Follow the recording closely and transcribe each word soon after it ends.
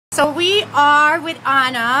So we are with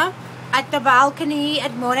Anna at the balcony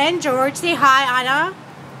at Mona and George. Say hi, Anna.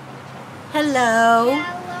 Hello.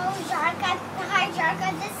 Hello, Jarka. Hi,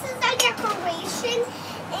 Jarka. This is our decoration,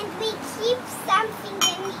 and we keep something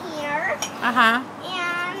in here. Uh-huh.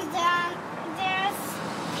 And there's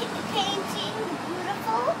painting,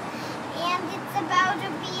 beautiful, and it's about to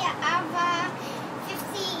be of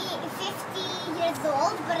 50 years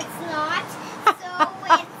old, but it's not. So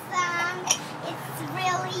it's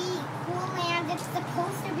really cool, and it's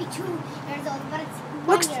supposed to be 2 years old, but it's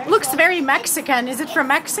 1 year Looks old. very Mexican. Is it from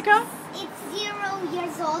Mexico? It's 0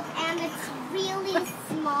 years old, and it's really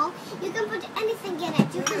small. You can put anything in it.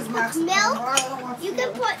 You can put milk. You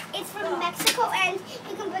can put, it's from Mexico, and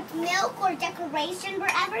you can put milk or decoration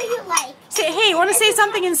wherever you like. Hey, you want to say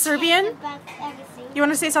something in Serbian? You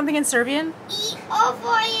want to say something in Serbian? I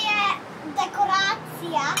ovo je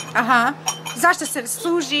dekoracija. Aha. Zašto se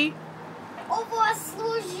služi? Ovo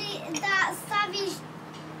služi da staviš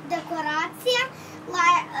dekoracija,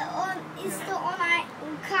 isto onaj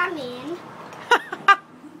kamen.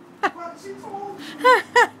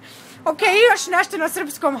 Ok, još nešto na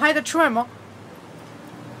srpskom. Hajde da čujemo.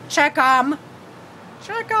 Čekam.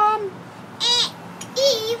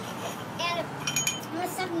 And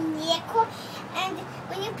with some mlijeko, and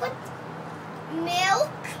when you put milk,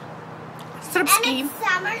 Srpski. and it's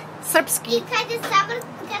summer, Srpski. I kad je summer,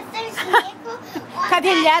 kad staviš mlijeko, Kad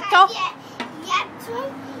je ljeto.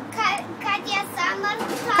 Kad je summer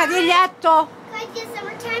time, Kad je ljeto. kad je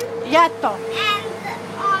summertime, Ljeto. and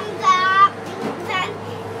onda,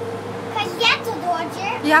 kad ljeto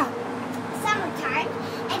dođe, Ja. summertime,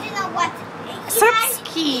 and you know what?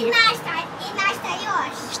 Srpski. I znaš šta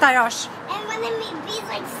još? Šta još? And when it be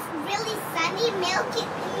like really sunny, mlijeko je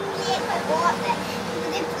ovdje,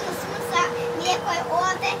 bude puno sunca, mlijeko je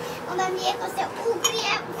ovdje, onda mlijeko se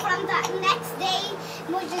ugrije, from the next day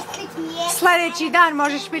možeš piti mlijeko. Sljedeći dan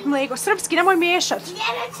možeš piti mlijeko. Srpski, nemoj miješat.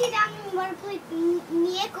 Sljedeći dan možeš piti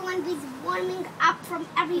mlijeko when it's warming up from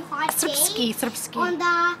every hot day. Srpski.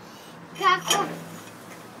 Onda, kako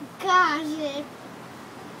kaže,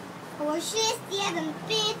 ovo 6, 1,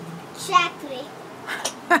 5, 4.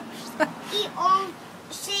 I on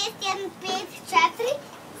 6, 1, 5, 4.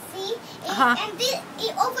 See? I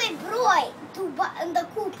ovo je broj da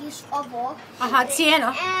kupiš ovo. Aha,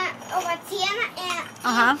 cijena. Ova cijena.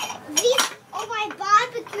 Aha. Ovaj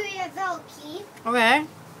barbecue je veliki. Ok.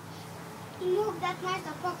 I mogu da nešto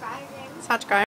pokažem. Sačkaj.